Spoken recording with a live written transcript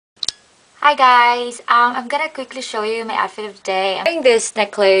Hi guys, I'm gonna quickly show you my outfit of the day. I'm wearing this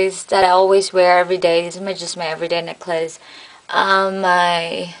necklace that I always wear every day. This is just my everyday necklace.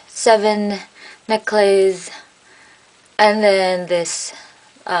 My 7 necklace, and then this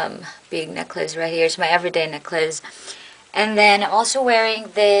big necklace right here is my everyday necklace. And then I'm also wearing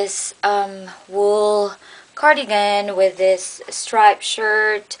this wool cardigan with this striped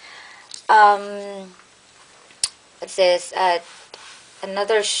shirt. What's this?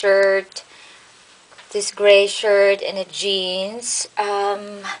 Another shirt, this gray shirt, and a jeans.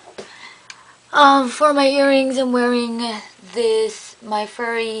 For my earrings, I'm wearing my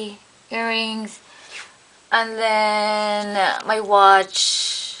furry earrings, and then my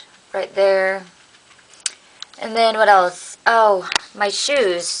watch right there. And then what else? Oh, my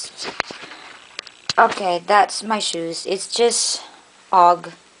shoes. Okay, that's my shoes. It's just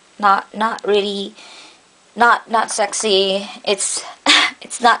OG, not really, not sexy. It's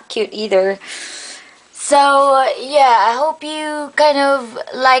it's not cute either. So yeah, I hope you kind of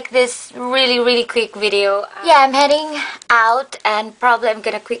like this really quick video. Yeah, I'm heading out, and probably I'm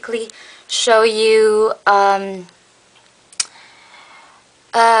gonna quickly show you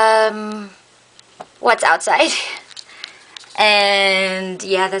what's outside. And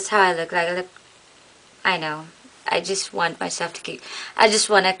yeah, that's how I look like. I know, I just want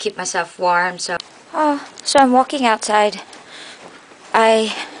to keep myself warm. So I'm walking outside.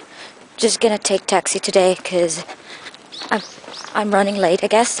 I just gonna take taxi today because I'm running late, I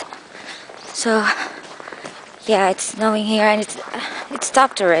guess. So yeah, it's snowing here, and it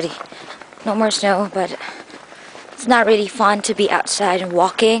stopped already. No more snow, but it's not really fun to be outside and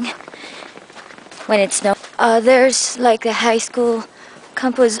walking when it's snow. There's like a high school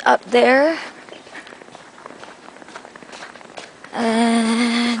campus up there,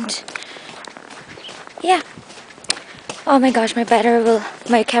 and yeah. Oh my gosh, my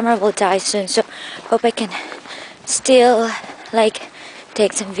camera will die soon, so hope I can still like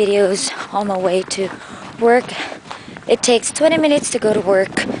take some videos on my way to work. It takes 20 minutes to go to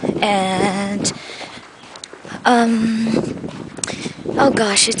work, and oh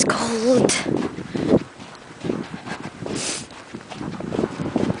gosh, it's cold.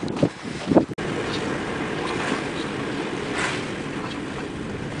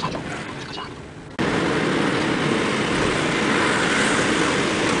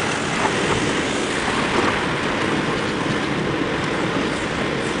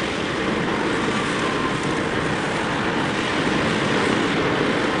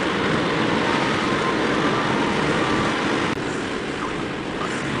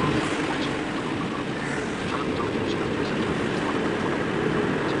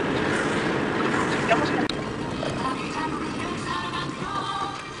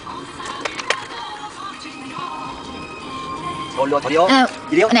 저리요?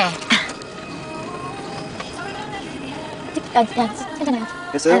 이래요? 네. 괜찮아요.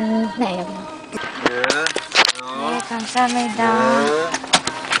 됐어요? 네, 여기요. 네. 네, 감사합니다. 네.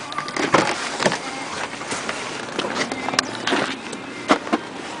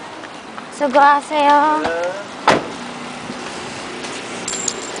 수고하세요.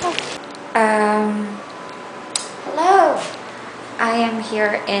 Hello. I am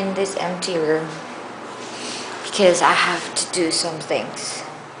here in this empty room because I have to do some things.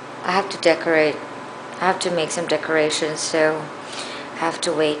 I have to decorate. I have to make some decorations, so I have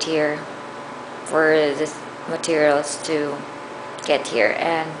to wait here for the materials to get here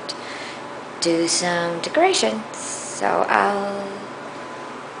and do some decorations. So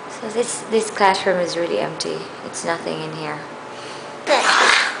this classroom is really empty. It's nothing in here.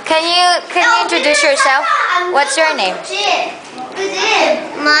 Can you introduce yourself? What's your name?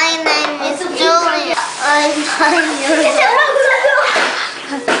 My name is Julia. I'm 9 years old.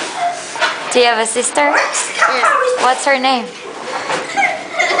 Do you have a sister? Yeah. What's her name?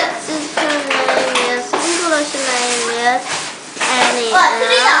 Sister name is English name is Annie.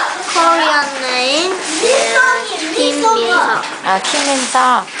 Korean name is Kim Min-seok. Kim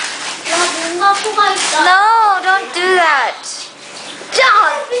Min-seok. No, don't do that. Do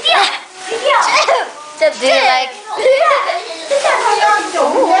you like?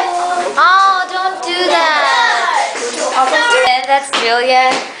 Oh, don't do that. And that's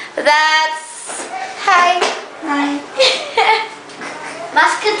Julia. That's hi.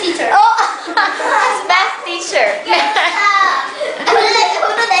 Math teacher. Oh, that's math teacher.